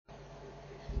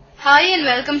Hi and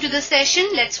welcome to the session.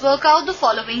 Let's work out the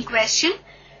following question.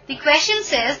 The question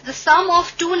says the sum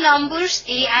of two numbers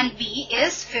a and b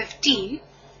is 15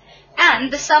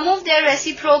 and the sum of their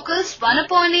reciprocals 1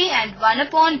 upon a and 1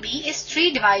 upon b is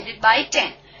 3 divided by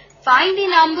 10. Find the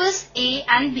numbers a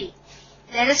and b.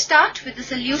 Let us start with the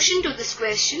solution to this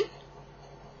question.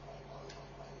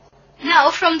 Now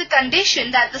from the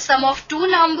condition that the sum of two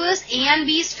numbers a and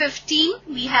b is 15,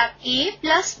 we have a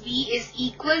plus b is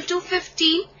equal to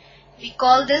 15. We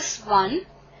call this 1,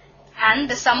 and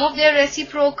the sum of their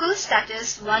reciprocals, that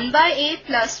is 1 by a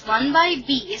plus 1 by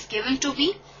b, is given to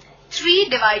be 3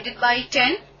 divided by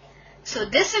 10. So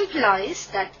this implies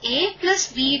that a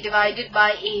plus b divided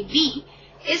by ab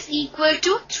is equal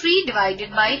to 3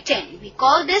 divided by 10. We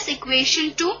call this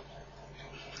equation 2.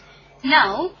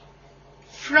 Now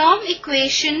from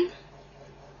equation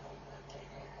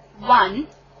 1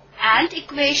 and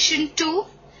equation 2,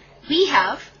 we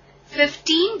have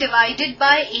 15 divided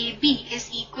by AB is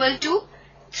equal to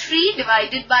 3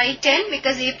 divided by 10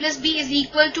 because A plus B is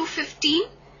equal to 15.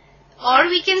 Or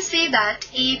we can say that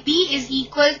AB is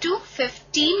equal to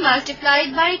 15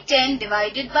 multiplied by 10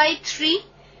 divided by 3.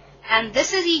 And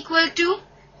this is equal to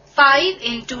 5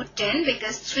 into 10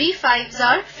 because 3 5s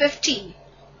are 15.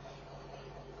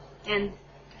 And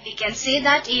we can say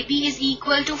that AB is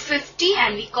equal to 50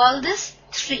 and we call this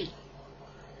 3.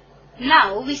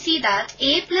 Now we see that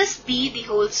a plus b the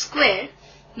whole square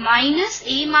minus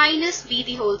a minus b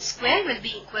the whole square will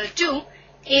be equal to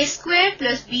a square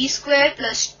plus b square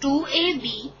plus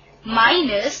 2ab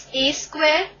minus a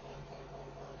square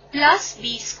plus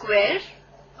b square.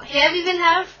 Here we will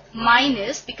have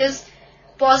minus because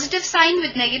positive sign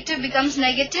with negative becomes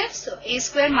negative. So a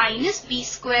square minus b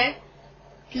square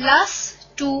plus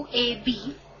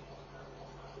 2ab.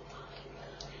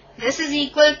 This is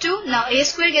equal to, now a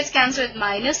square gets cancelled with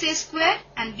minus a square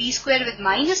and b square with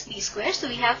minus b square. So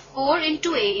we have 4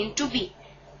 into a into b.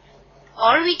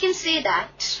 Or we can say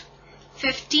that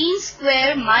 15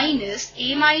 square minus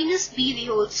a minus b the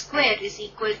whole square is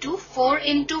equal to 4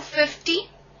 into 50.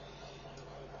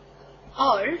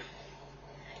 Or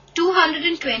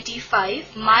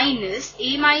 225 minus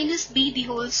a minus b the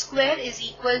whole square is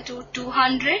equal to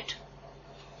 200.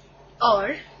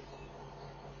 Or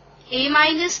a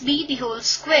minus b the whole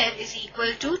square is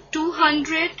equal to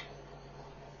 200,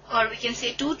 or we can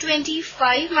say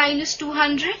 225 minus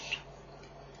 200,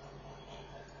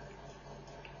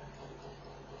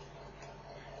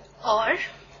 or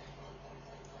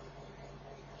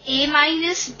a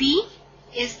minus b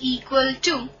is equal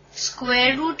to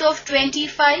square root of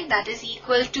 25, that is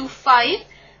equal to 5.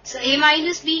 So a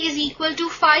minus b is equal to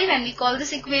 5 and we call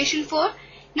this equation 4.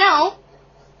 Now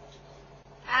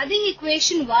adding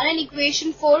equation 1 and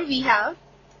equation 4, we have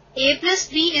a plus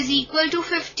b is equal to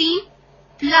 15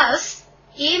 plus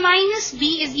a minus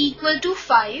b is equal to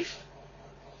 5.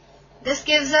 This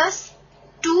gives us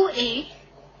 2a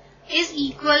is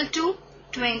equal to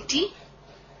 20,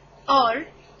 or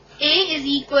a is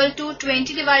equal to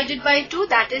 20 divided by 2,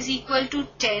 that is equal to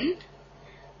 10.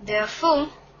 Therefore,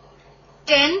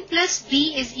 10 plus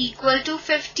b is equal to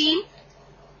 15.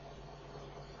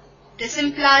 This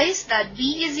implies that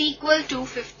b is equal to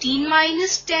 15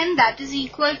 minus 10, that is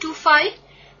equal to 5.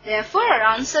 Therefore, our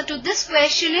answer to this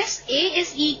question is a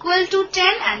is equal to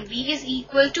 10 and b is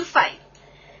equal to 5.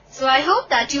 So I hope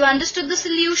that you understood the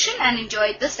solution and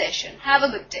enjoyed the session. Have a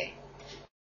good day.